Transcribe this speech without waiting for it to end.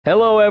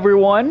Hello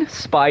everyone,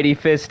 Spidey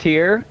Fist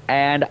here,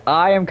 and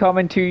I am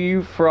coming to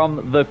you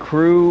from the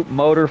Crew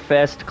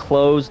MOTORFEST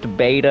closed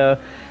beta,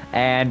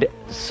 and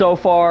so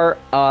far,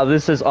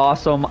 this is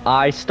awesome.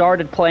 I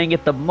started playing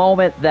it the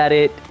moment that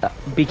it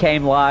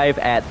became live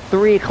at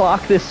 3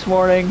 o'clock this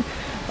morning.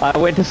 I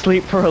went to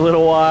sleep for a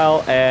little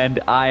while, and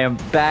I am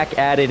back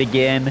at it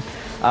again.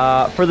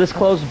 For this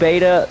closed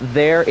beta,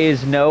 there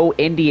is no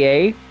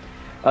NDA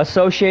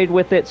associated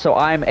with it, so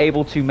I'm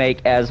able to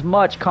make as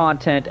much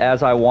content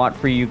as I want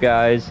for you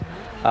guys.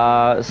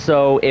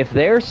 So if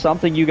there's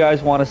something you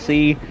guys want to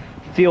see,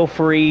 feel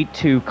free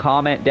to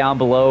comment down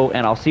below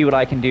and I'll see what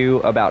I can do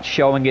about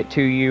showing it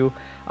to you.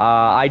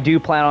 I do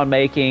plan on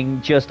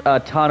making just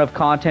a ton of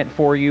content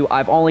for you.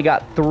 I've only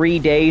got 3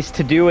 days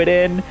to do it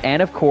in,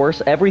 and of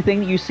course everything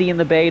that you see in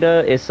the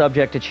beta is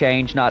subject to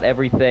change. Not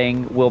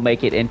everything will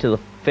make it into the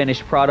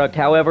finished product.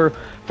 However,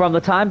 from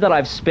the time that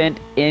I've spent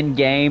in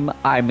game,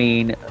 I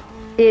mean,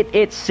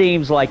 it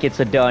seems like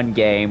it's a done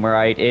game,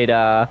 right?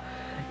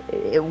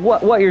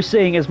 What you're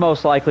seeing is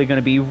most likely going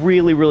to be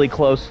really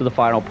close to the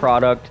final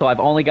product. So I've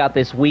only got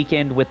this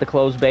weekend with the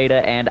closed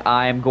beta, and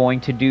I'm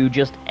going to do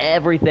just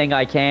everything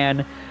I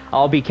can.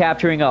 I'll be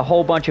capturing a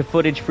whole bunch of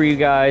footage for you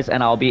guys,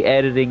 and I'll be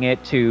editing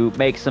it to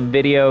make some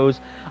videos.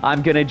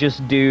 I'm going to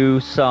just do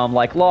some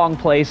like long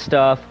play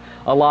stuff.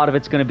 A lot of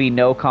it's going to be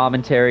no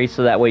commentary,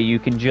 so that way you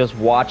can just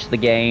watch the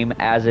game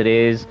as it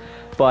is.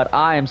 But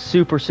I am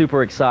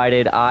super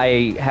excited.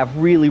 I have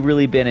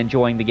really been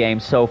enjoying the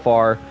game so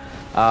far.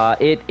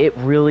 It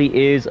really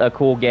is a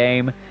cool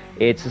game.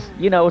 It's,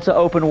 you know, it's an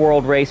open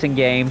world racing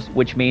game,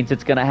 which means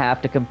it's going to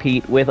have to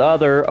compete with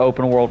other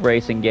open world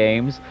racing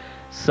games,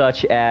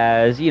 such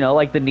as, you know,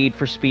 like the Need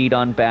for Speed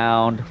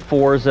Unbound,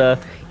 Forza,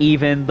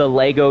 even the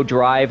Lego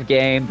Drive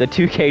game, the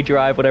 2K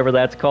Drive, whatever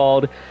that's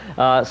called.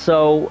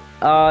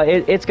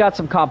 It's got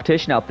some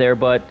competition out there,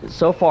 but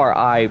so far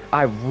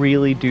I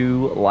really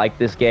do like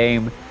this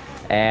game.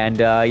 And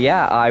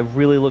yeah, I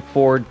really look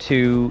forward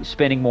to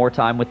spending more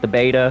time with the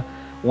beta.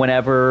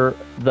 Whenever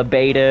the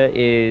beta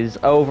is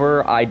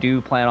over, I do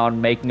plan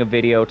on making a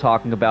video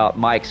talking about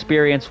my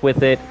experience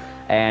with it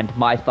and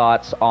my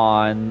thoughts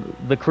on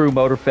the Crew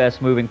MOTORFEST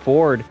moving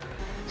forward.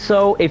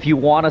 So if you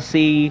want to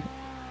see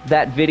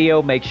that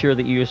video, make sure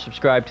that you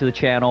subscribe to the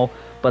channel.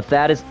 But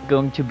that is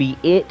going to be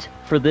it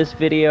for this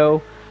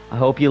video. I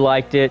hope you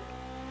liked it.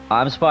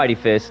 I'm Spidey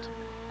Fist,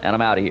 and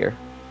I'm out of here.